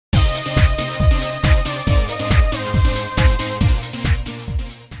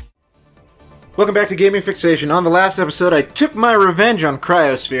Welcome back to Gaming Fixation. On the last episode, I took my revenge on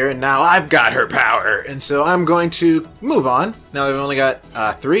Cryosphere, and now I've got her power. And so I'm going to move on. Now I've only got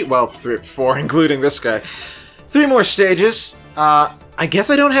four, including this guy. 3 more stages. I guess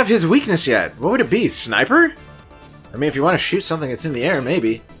I don't have his weakness yet. What would it be? Sniper? I mean, if you want to shoot something that's in the air,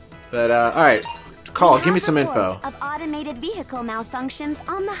 maybe. But, alright. Call, give me some info. Of automated vehicle malfunctions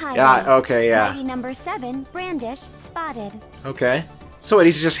on the highway. Yeah, okay, yeah. Lady number 7, Brandish, spotted. Okay. So what,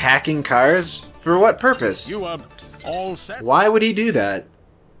 he's just hacking cars? For what purpose? You are all set. Why would he do that?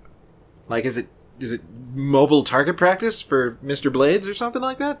 Like, is it mobile target practice for Mr. Blades or something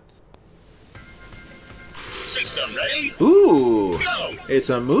like that? System ready? Ooh, Go. it's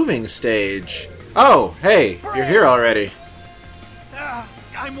a moving stage. Oh, hey, you're here already.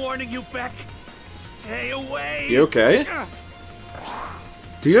 I'm warning you, Beck. Stay away. You okay?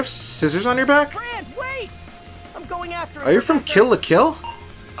 Do you have scissors on your back? Brand, wait! I'm going after him. Are you from Kill la Kill?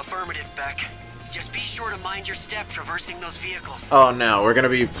 Affirmative, Beck. Just be sure to mind your step traversing those vehicles. Oh no, we're gonna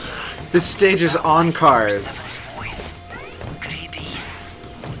be... This stage is on cars. Voice. Could he be?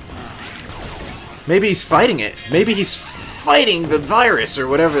 Maybe he's fighting it. Maybe he's fighting the virus or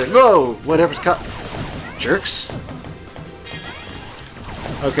whatever. Whoa, whatever's jerks.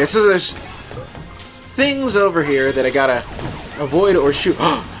 Okay, so there's things over here that I gotta avoid or shoot.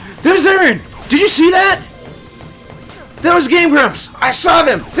 There's Aaron! Did you see that? That was Game Grumps! I saw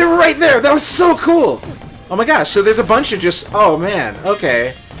them! They were right there! That was so cool! Oh my gosh, so there's a bunch of just... Oh man,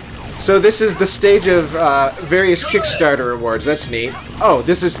 okay. So this is the stage of various Kickstarter rewards. That's neat. Oh,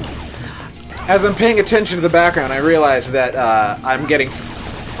 this is... As I'm paying attention to the background, I realize that I'm getting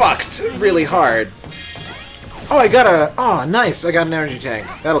fucked really hard. Oh, I got a... Oh, nice! I got an energy tank.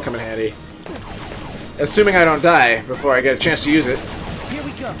 That'll come in handy. Assuming I don't die before I get a chance to use it. Here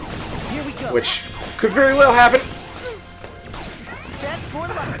we go. Here we go. Which could very well happen. That's for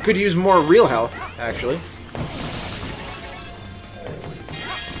the I could use more real health, actually.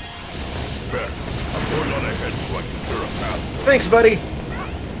 Beck, I'm going on ahead so I can clear a path. Thanks, buddy.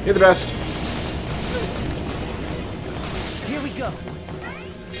 You're the best. Here we go.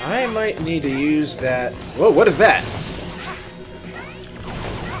 I might need to use that... Whoa, what is that?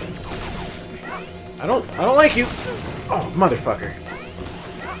 I don't like you. Oh, motherfucker.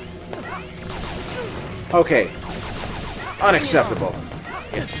 Okay. Unacceptable.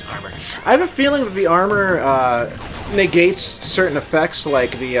 Yes, armor. I have a feeling that the armor negates certain effects,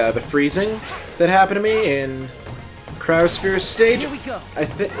 like the freezing that happened to me in Cryosphere stage. Here we go. I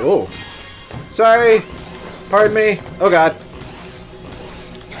think. Oh, sorry. Pardon me. Oh God.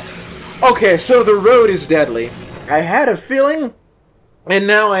 Okay, so the road is deadly. I had a feeling, and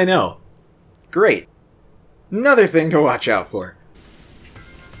now I know. Great. Another thing to watch out for.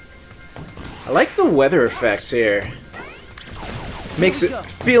 I like the weather effects here. Makes it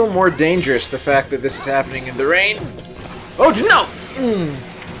feel more dangerous, the fact that this is happening in the rain. Oh, no!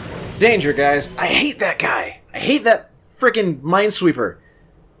 Danger, guys. I hate that guy. I hate that frickin' Minesweeper.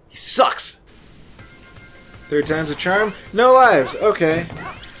 He sucks. 3rd time's a charm? No lives. Okay.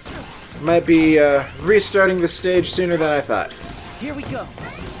 Might be restarting the stage sooner than I thought. Here we go.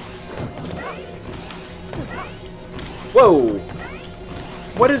 Whoa!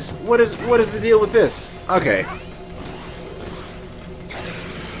 What is the deal with this? Okay.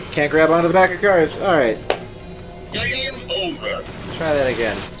 Can't grab onto the back of cars. Alright. Game over. Try that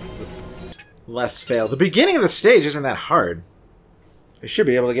again. Less fail. The beginning of the stage isn't that hard. I should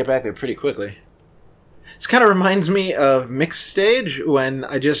be able to get back there pretty quickly. This kind of reminds me of Mixed Stage, when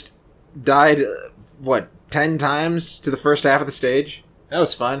I just died, what, 10 times to the first half of the stage? That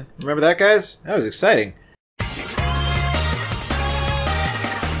was fun. Remember that, guys? That was exciting.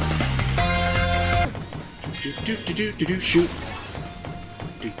 Shoot. Shoot. Shoot.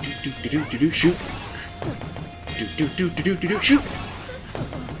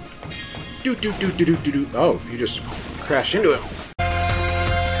 Oh, you just crashed into him.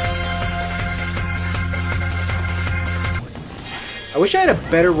 I wish I had a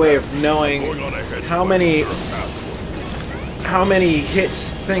better way of knowing how many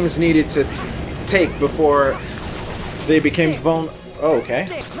hits things needed to take before they became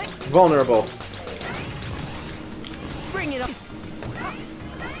vulnerable. Bring it up.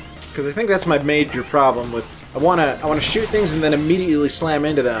 Because I think that's my major problem with... I wanna shoot things and then immediately slam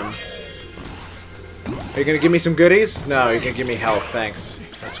into them. Are you gonna give me some goodies? No, you're gonna give me health, thanks.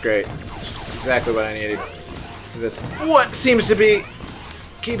 That's great. That's exactly what I needed. That's what seems to be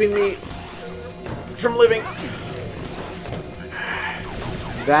keeping me from living.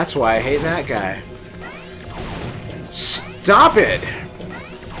 That's why I hate that guy. Stop it!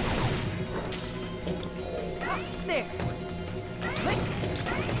 There.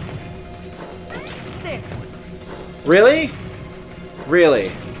 Really?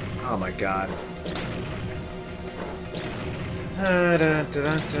 Really? Oh my god. How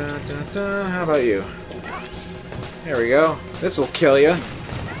about you? There we go. This will kill you.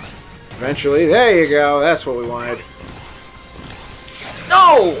 Eventually. There you go. That's what we wanted.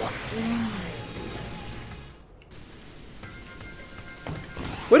 No!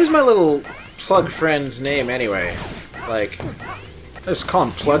 What is my little plug friend's name anyway? Like, I just call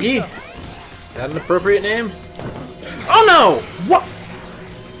him Pluggy? Is that an appropriate name? Oh no! What?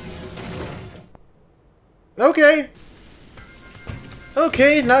 Okay.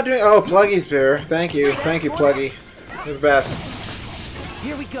 Okay, not doing. Oh, Pluggy's there. Thank you. Thank you, Pluggy. You're the best.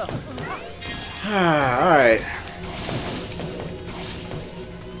 Here we go. Alright.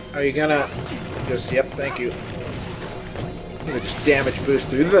 Are you gonna just. Yep, thank you. I'm gonna just damage boost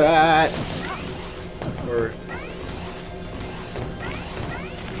through that. Or.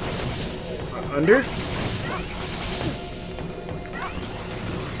 Under?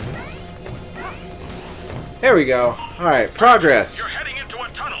 There we go. Alright, progress. You're heading into a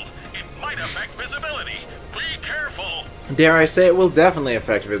tunnel. It might affect visibility. Be careful. Dare I say it will definitely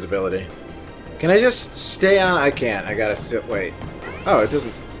affect visibility. Can I just stay on? I can't. I gotta sit. Wait. Oh, it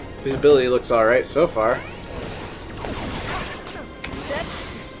doesn't. Visibility looks alright so far.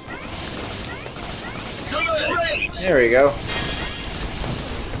 There we go.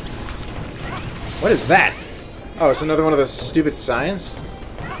 What is that? Oh, it's another one of those stupid signs?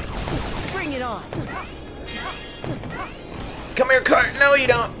 Bring it on. Come here, cart! No, you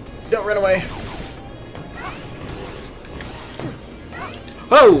don't! Don't run away.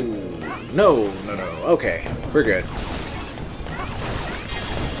 Oh! No, no, no. Okay, we're good.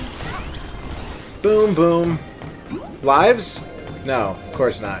 Boom, boom. Lives? No, of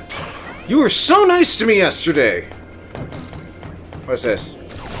course not. You were so nice to me yesterday! What's this?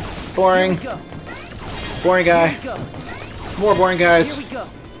 Boring. Here we go. Boring guy. Here we go. More boring guys. Here we go.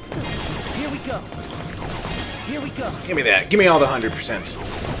 Here we go. Here we go. Give me that. Give me all the 100%.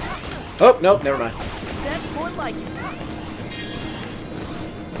 Oh, nope, never mind. That's more like it.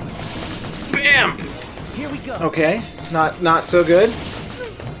 Bam! Here we go. Okay, not so good.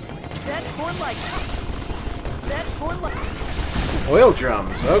 That's more like it. That's more like it. Oil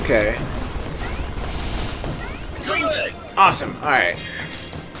drums, okay. Good. Awesome, alright.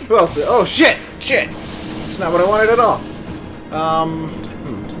 Who else? Oh, shit! Shit! That's not what I wanted at all.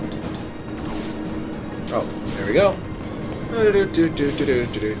 Oh, there we go. There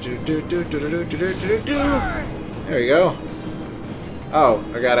we go. Oh,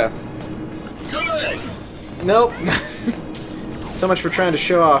 I gotta... Good. Nope. So much for trying to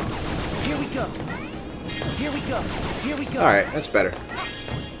show off. Here we go. Here we go. Here we go. Alright, that's better.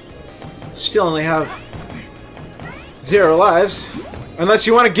 Still only have 0 lives. Unless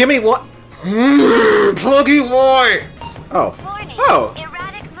you want to give me one. Pluggy boy! Oh. Warning. Oh!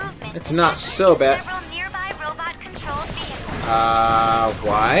 Erratic movement. It's not detected so in bad. Several nearby robot-controlled vehicles.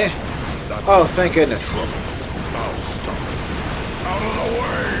 Why? Oh, thank goodness. Now stop it. Out of the way.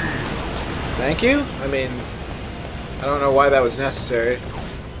 Thank you? I mean, I don't know why that was necessary.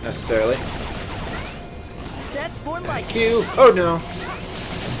 Necessarily. That's more like Thank you. Oh, no.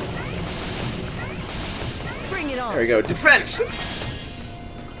 it. Bring it on. There we go. Defense!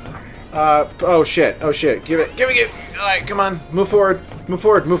 Oh shit. Oh shit. Give it. Give it. Alright, come on. Move forward. Move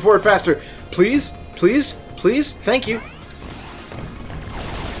forward. Move forward faster. Please? Please? Please? Thank you.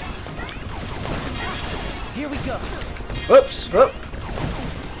 Here we go. Oops. Oh.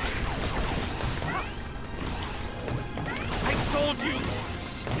 I told you,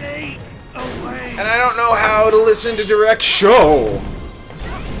 stay away. And I don't know how to listen to direct show.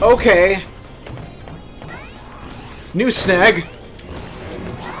 Okay. New snag.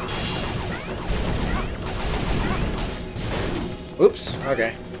 Oops.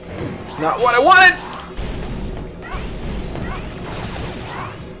 Okay. Not what I wanted.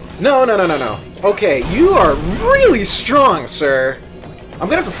 No, no, no, no, no. Okay, you are really strong, sir. I'm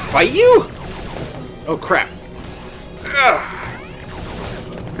gonna have to fight you? Oh, crap. Ugh.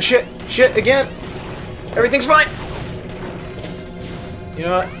 Shit. Shit, again. Everything's fine. You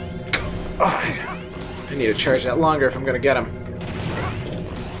know what? Oh, I need to charge that longer if I'm gonna get him.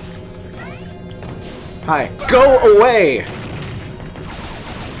 Hi. Go away!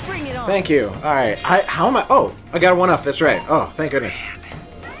 Bring it on. Thank you. Alright. How am I? Oh, I got one up. That's right. Oh, thank goodness.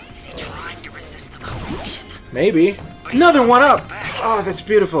 Is he trying to resist the malfunction? Maybe. Another one up! Oh, that's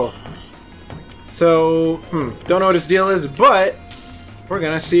beautiful. So, don't know what his deal is, but we're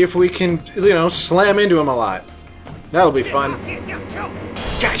gonna see if we can, you know, slam into him a lot. That'll be fun.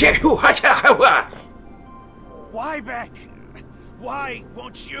 Why back? Why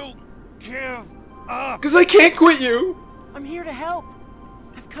won't you give up! Because I can't quit you! I'm here to help.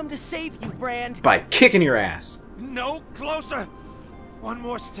 I've come to save you, Brand. By kicking your ass. No closer! One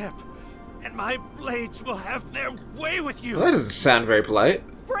more step, and my blades will have their way with you! Well, that doesn't sound very polite.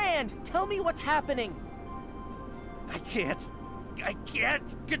 Brand, tell me what's happening. I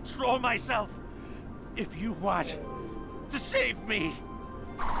can't control myself. If you want to save me,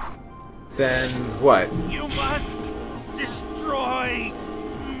 Then what? you must destroy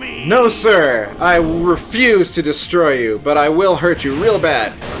me. No, sir! I refuse to destroy you, but I will hurt you real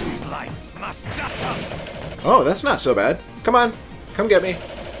bad. Slice mastata. Oh, that's not so bad. Come on. Come get me.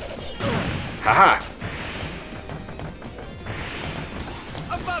 Haha.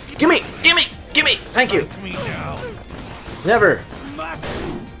 Above you. Gimme! Gimme! Gimme! Thank you. Me down. Never. Must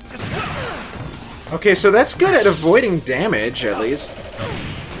destroy. Okay, so that's good at avoiding damage, at least.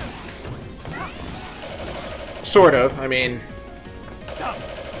 Sort of. I mean...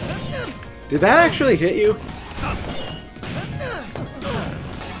 Did that actually hit you?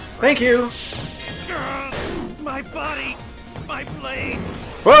 Thank you! My body, my blades,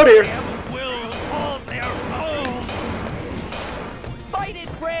 Oh dear! they have a will all their own. Fight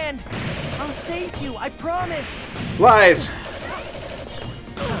it, Brand. I'll save you, I promise. Lies!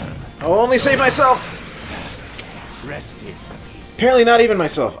 I'll only save myself! Rest in peace. Apparently not even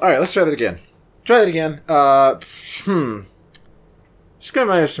myself. Alright, let's try that again. Try that again. Just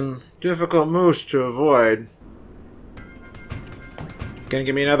gonna have some difficult moves to avoid. Gonna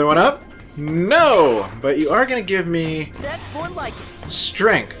give me another one up? No! But you are gonna give me That's more like it.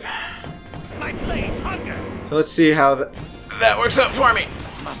 strength. My blades hunger. So let's see how that works out for me.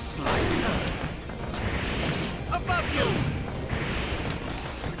 Must slide. Above you.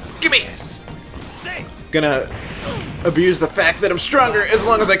 Gimme! Say. Gonna abuse the fact that I'm stronger as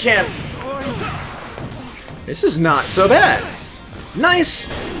long as I can. This is not so bad. Nice!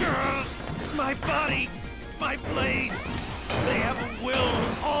 My body, my blades, they have a will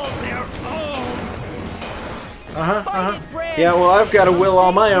all their own. Fight it, Brand. Yeah, well, I've got a will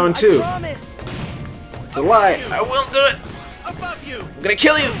all my own, I too. promise. It's a lie. I will do it. Above you. I'm gonna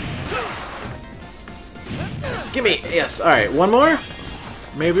kill you. Gimme. Yes. Alright, one more?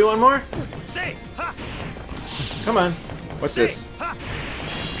 Maybe one more? Say. Ha. Come on. What's Say. this? Ha.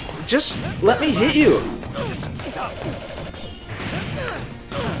 Just let me hit you.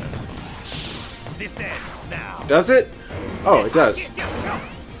 This ends now. Does it? Oh, it does.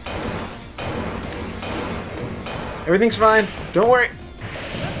 Everything's fine. Don't worry.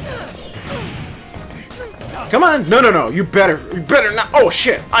 Come on. No, no, no. You better not. Oh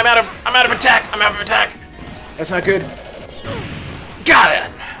shit. I'm out of attack. I'm out of attack. That's not good. Got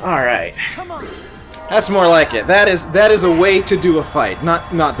it. All right. Come on. That's more like it. That is a way to do a fight. Not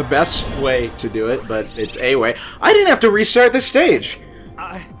the best way to do it, but it's a way. I didn't have to restart this stage.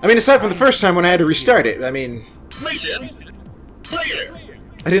 I mean, aside from the first time when I had to restart it. I mean, Mission clear.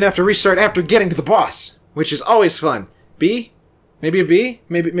 I didn't have to restart after getting to the boss, which is always fun. B? Maybe a B?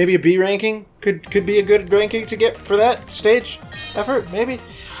 Maybe a B ranking could be a good ranking to get for that stage effort. Maybe.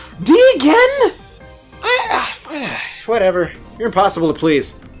 D again? Whatever. You're impossible to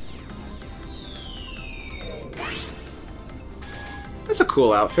please. That's a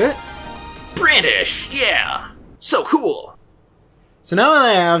cool outfit. Brandish, yeah, so cool. So now all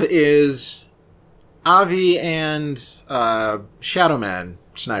I have is Avi and Shadowman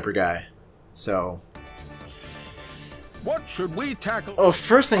sniper guy. So, What should we tackle? oh,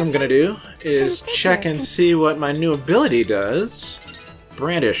 first thing I'm gonna do is check and see what my new ability does.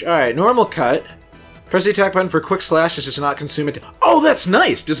 Brandish. All right, normal cut. Press the attack button for quick slash. This does not consume it. Oh, that's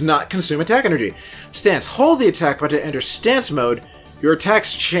nice. Does not consume attack energy. Stance. Hold the attack button to enter stance mode. Your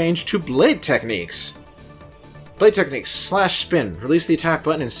attacks change to blade techniques. Blade techniques. Slash spin. Release the attack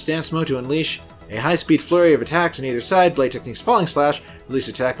button in stance mode to unleash a high-speed flurry of attacks on either side. Blade techniques. Falling slash. Release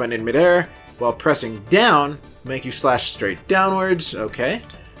attack button in midair while pressing down. Make you slash straight downwards. Okay.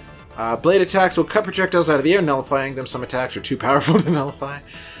 Blade attacks will cut projectiles out of the air, nullifying them. Some attacks are too powerful to nullify.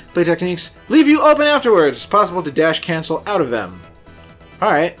 Blade techniques leave you open afterwards. It's possible to dash cancel out of them.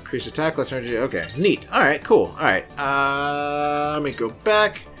 Alright, increase attack, less energy. Okay, neat. Alright, cool. Alright, let me go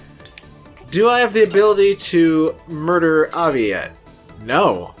back. Do I have the ability to murder Avi yet?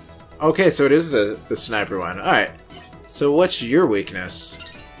 No. Okay, so it is the sniper one. Alright, so what's your weakness?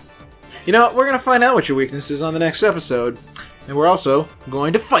 You know, we're going to find out what your weakness is on the next episode. And we're also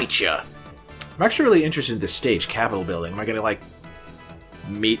going to fight you. I'm actually really interested in this stage, Capitol building. Am I going to, like,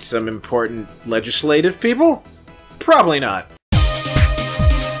 meet some important legislative people? Probably not.